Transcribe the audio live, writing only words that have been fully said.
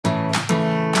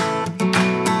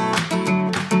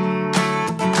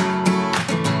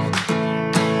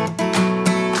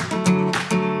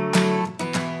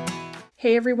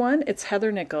Hey everyone, it's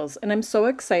Heather Nichols, and I'm so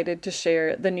excited to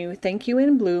share the new Thank You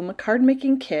in Bloom card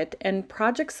making kit and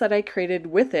projects that I created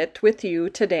with it with you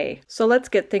today. So let's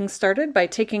get things started by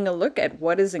taking a look at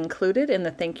what is included in the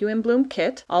Thank You in Bloom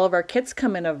kit. All of our kits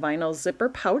come in a vinyl zipper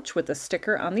pouch with a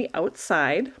sticker on the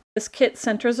outside. This kit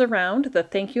centers around the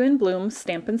Thank You in Bloom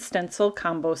Stamp and Stencil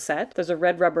combo set. There's a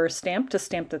red rubber stamp to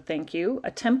stamp the thank you, a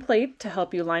template to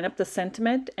help you line up the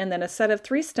sentiment, and then a set of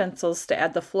 3 stencils to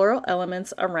add the floral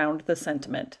elements around the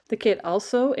sentiment. The kit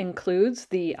also includes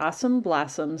the Awesome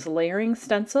Blossoms layering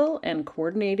stencil and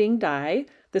coordinating die.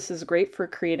 This is great for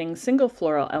creating single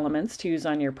floral elements to use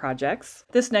on your projects.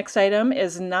 This next item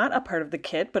is not a part of the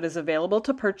kit, but is available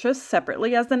to purchase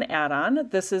separately as an add-on.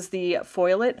 This is the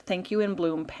Foil It Thank You in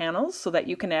Bloom panels so that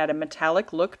you can add a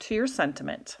metallic look to your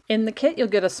sentiment. In the kit, you'll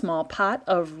get a small pot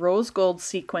of rose gold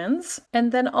sequins,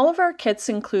 and then all of our kits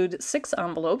include 6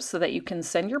 envelopes so that you can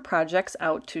send your projects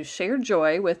out to share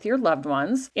joy with your loved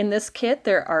ones. In this kit,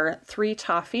 there are 3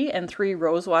 toffee and 3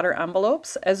 rosewater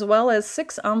envelopes, as well as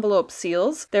 6 envelope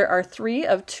seals. There are 3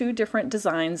 of 2 different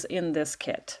designs in this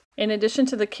kit. In addition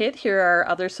to the kit, here are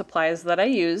other supplies that I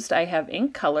used. I have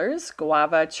ink colors,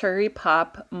 Guava, Cherry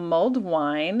Pop, Mulled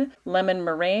Wine, Lemon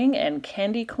Meringue and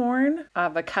Candy Corn,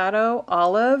 Avocado,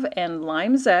 Olive, and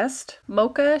Lime Zest,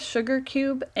 Mocha, Sugar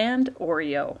Cube, and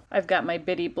Oreo. I've got my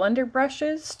bitty blender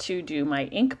brushes to do my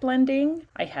ink blending.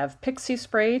 I have pixie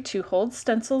spray to hold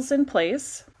stencils in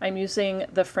place. I'm using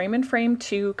the Frame and Frame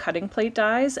 2 cutting plate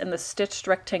dies and the stitched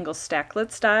rectangle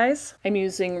Stacklets dies. I'm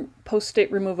using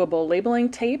Post-it removable labeling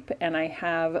tape, and I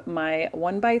have my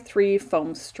 1x3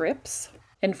 foam strips.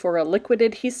 And for a liquid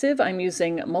adhesive, I'm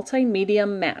using Multimedia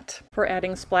Matte. For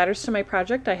adding splatters to my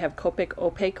project, I have Copic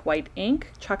Opaque White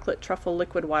Ink, Chocolate Truffle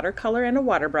Liquid Watercolor, and a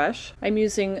water brush. I'm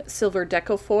using Silver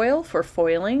Deco Foil for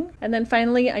foiling. And then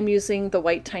finally, I'm using the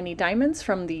white Tiny Diamonds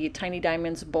from the Tiny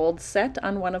Diamonds Bold set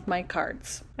on one of my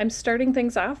cards. I'm starting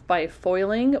things off by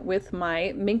foiling with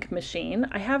my Minc machine.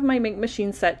 I have my Minc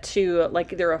machine set to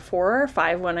like either a 4 or a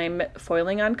 5 when I'm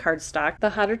foiling on cardstock.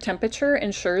 The hotter temperature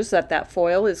ensures that that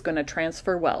foil is going to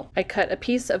transfer well. I cut a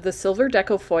piece of the Silver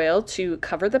Deco foil to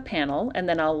cover the panel, and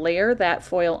then I'll layer that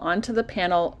foil onto the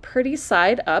panel pretty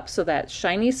side up so that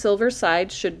shiny silver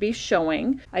side should be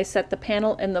showing. I set the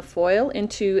panel and the foil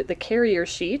into the carrier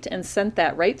sheet and sent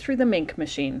that right through the Minc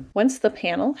machine. Once the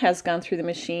panel has gone through the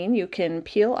machine, you can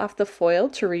peel off the foil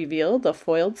to reveal the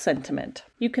foiled sentiment.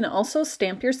 You can also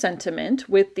stamp your sentiment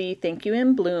with the Thank You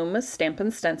in Bloom Stamp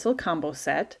and Stencil combo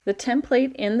set. The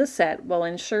template in the set will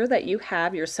ensure that you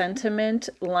have your sentiment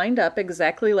lined up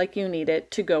exactly like you need it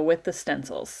to go with the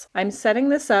stencils. I'm setting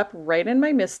this up right in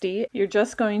my MISTI. You're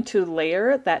just going to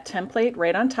layer that template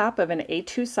right on top of an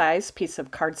A2 size piece of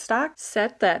cardstock.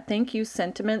 Set that Thank You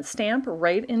sentiment stamp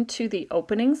right into the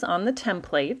openings on the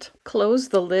template. Close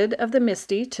the lid of the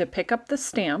MISTI to pick up the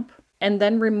stamp, and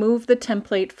then remove the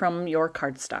template from your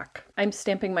cardstock. I'm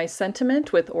stamping my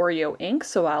sentiment with Oreo ink,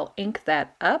 so I'll ink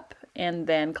that up and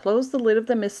then close the lid of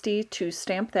the MISTI to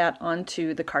stamp that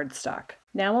onto the cardstock.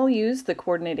 Now I'll use the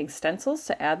coordinating stencils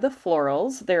to add the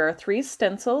florals. There are 3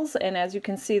 stencils, and as you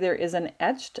can see, there is an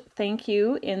etched thank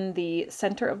you in the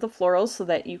center of the florals so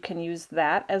that you can use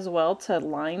that as well to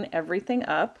line everything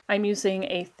up. I'm using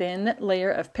a thin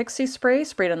layer of pixie spray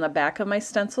sprayed on the back of my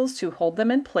stencils to hold them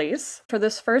in place. For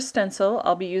this first stencil,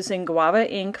 I'll be using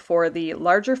Guava ink for the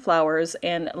larger flowers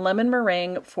and Lemon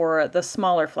Meringue for the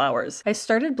smaller flowers. I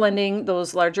started blending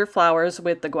those larger flowers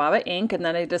with the Guava ink, and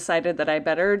then I decided that I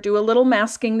better do a little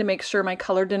masking to make sure my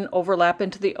color didn't overlap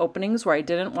into the openings where I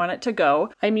didn't want it to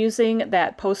go. I'm using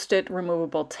that Post-it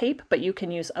removable tape, but you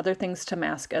can use other things to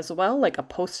mask as well, like a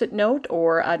Post-it note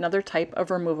or another type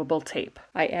of removable tape.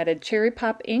 I added Cherry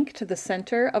Pop ink to the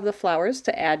center of the flowers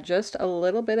to add just a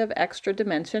little bit of extra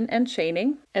dimension and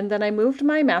shading. And then I moved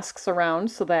my masks around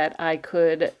so that I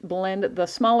could blend the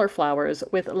smaller flowers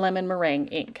with Lemon Meringue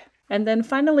ink. And then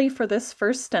finally for this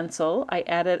first stencil, I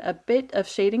added a bit of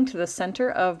shading to the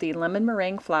center of the Lemon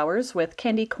Meringue flowers with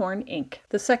Candy Corn ink.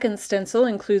 The second stencil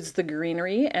includes the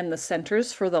greenery and the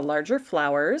centers for the larger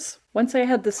flowers. Once I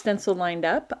had the stencil lined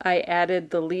up, I added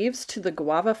the leaves to the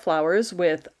Guava flowers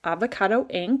with Avocado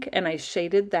ink, and I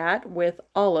shaded that with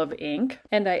Olive ink.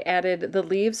 And I added the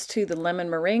leaves to the Lemon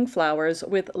Meringue flowers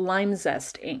with Lime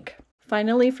Zest ink.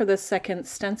 Finally, for the second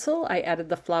stencil, I added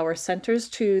the flower centers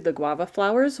to the guava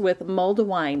flowers with mulled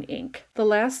wine ink. The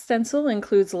last stencil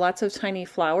includes lots of tiny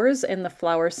flowers in the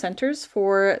flower centers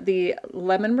for the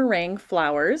lemon meringue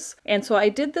flowers. And so I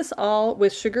did this all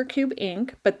with sugar cube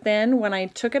ink, but then when I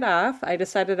took it off, I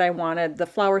decided I wanted the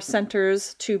flower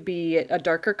centers to be a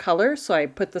darker color, so I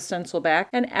put the stencil back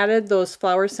and added those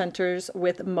flower centers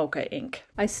with Mocha ink.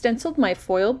 I stenciled my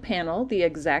foiled panel the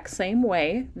exact same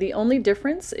way. The only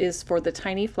difference is for the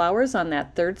tiny flowers on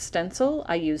that third stencil,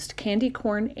 I used candy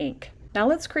corn ink. Now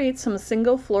let's create some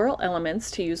single floral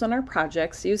elements to use on our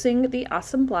projects using the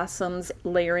Awesome Blossoms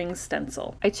layering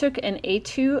stencil. I took an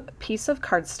A2 piece of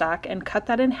cardstock and cut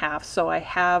that in half, so I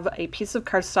have a piece of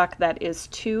cardstock that is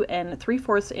 2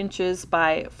 3/4 inches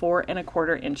by 4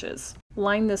 1/4 inches.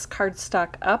 Line this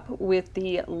cardstock up with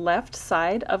the left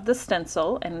side of the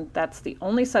stencil, and that's the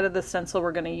only side of the stencil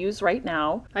we're going to use right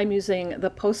now. I'm using the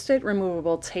Post-it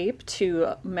removable tape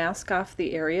to mask off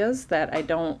the areas that I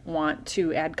don't want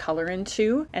to add color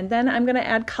into, and then I'm going to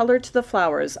add color to the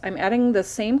flowers. I'm adding the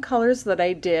same colors that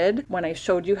I did when I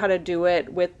showed you how to do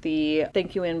it with the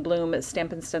Thank You in Bloom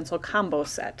Stampin' Stencil combo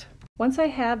set. Once I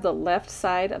have the left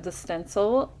side of the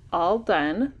stencil all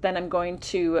done, then I'm going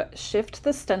to shift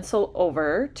the stencil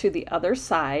over to the other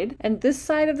side, and this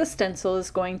side of the stencil is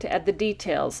going to add the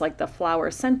details like the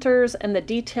flower centers and the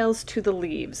details to the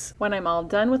leaves. When I'm all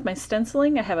done with my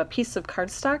stenciling, I have a piece of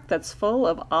cardstock that's full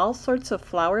of all sorts of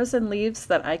flowers and leaves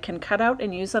that I can cut out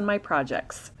and use on my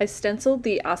projects. I stenciled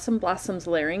the Awesome Blossoms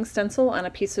layering stencil on a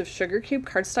piece of sugar cube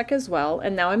cardstock as well,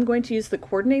 and now I'm going to use the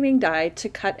coordinating die to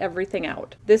cut everything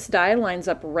out. This die lines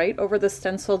up right over the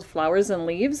stenciled flowers and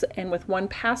leaves, and with one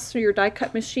pass through your die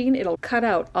cut machine, it'll cut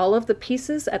out all of the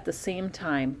pieces at the same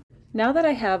time. Now that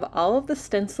I have all of the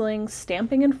stenciling,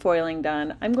 stamping, and foiling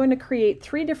done, I'm going to create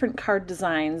 3 different card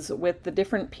designs with the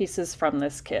different pieces from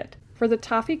this kit. For the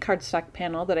Toffee cardstock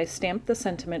panel that I stamped the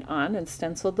sentiment on and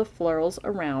stenciled the florals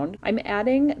around, I'm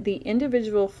adding the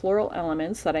individual floral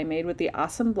elements that I made with the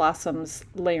Awesome Blossoms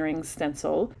layering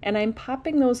stencil, and I'm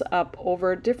popping those up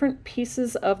over different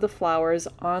pieces of the flowers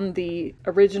on the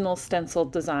original stencil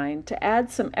design to add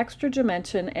some extra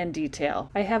dimension and detail.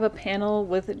 I have a panel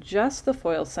with just the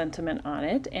foil sentiment on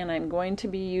it, and I'm going to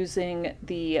be using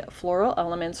the floral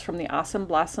elements from the Awesome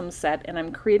Blossoms set, and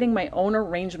I'm creating my own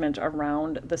arrangement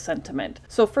around the sentiment.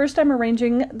 So first I'm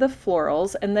arranging the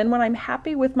florals, and then when I'm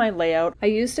happy with my layout, I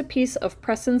used a piece of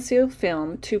press and seal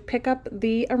film to pick up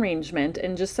the arrangement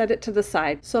and just set it to the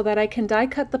side so that I can die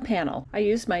cut the panel. I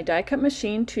used my die cut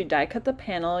machine to die cut the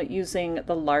panel using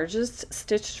the largest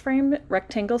stitched frame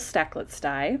rectangle Stacklets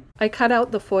die. I cut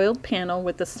out the foiled panel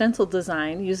with the stencil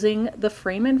design using the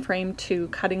Frame and Frame 2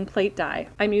 cutting plate die.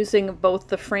 I'm using both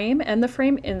the frame and the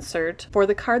frame insert for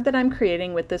the card that I'm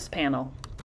creating with this panel.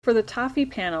 For the Toffee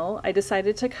panel, I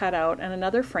decided to cut out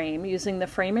another frame using the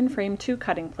Frame and Frame 2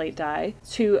 cutting plate die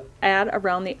to add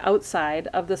around the outside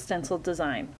of the stencil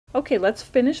design. Okay, let's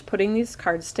finish putting these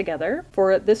cards together.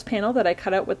 For this panel that I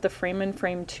cut out with the Frame and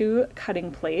Frame 2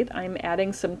 cutting plate, I'm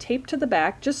adding some tape to the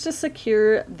back just to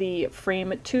secure the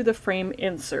frame to the frame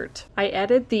insert. I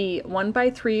added the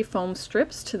 1x3 foam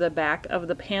strips to the back of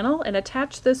the panel and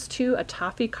attached this to a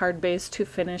Toffee card base to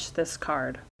finish this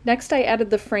card. Next, I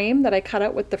added the frame that I cut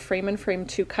out with the Frame and Frame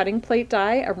 2 cutting plate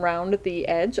die around the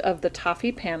edge of the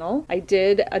Toffee panel. I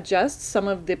did adjust some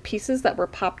of the pieces that were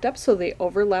popped up so they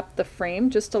overlapped the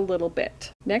frame just a little bit.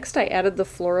 Next, I added the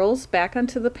florals back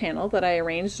onto the panel that I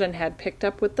arranged and had picked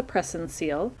up with the press and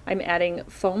seal. I'm adding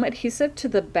foam adhesive to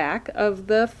the back of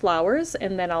the flowers,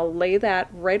 and then I'll lay that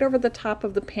right over the top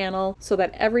of the panel so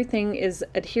that everything is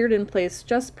adhered in place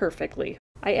just perfectly.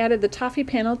 I added the Toffee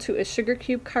panel to a sugar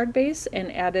cube card base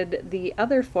and added the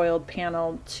other foiled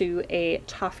panel to a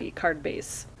Toffee card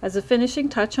base. As a finishing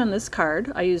touch on this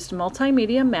card, I used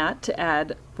multimedia matte to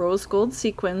add rose gold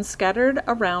sequins scattered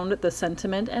around the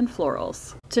sentiment and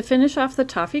florals. To finish off the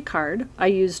Toffee card, I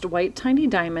used white tiny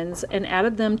diamonds and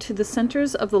added them to the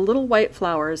centers of the little white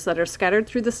flowers that are scattered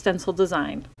through the stencil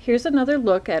design. Here's another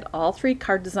look at all 3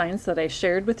 card designs that I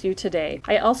shared with you today.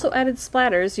 I also added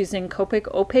splatters using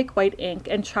Copic opaque white ink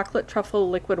and chocolate truffle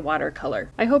liquid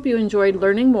watercolor. I hope you enjoyed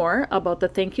learning more about the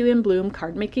Thank You in Bloom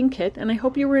card making kit, and I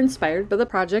hope you were inspired by the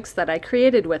projects that I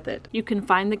created with it. You can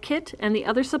find the kit and the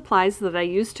other supplies that I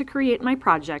use to create my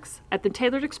projects at the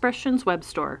Tailored Expressions web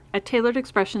store at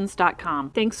tailoredexpressions.com.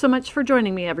 Thanks so much for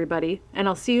joining me, everybody, and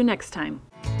I'll see you next time.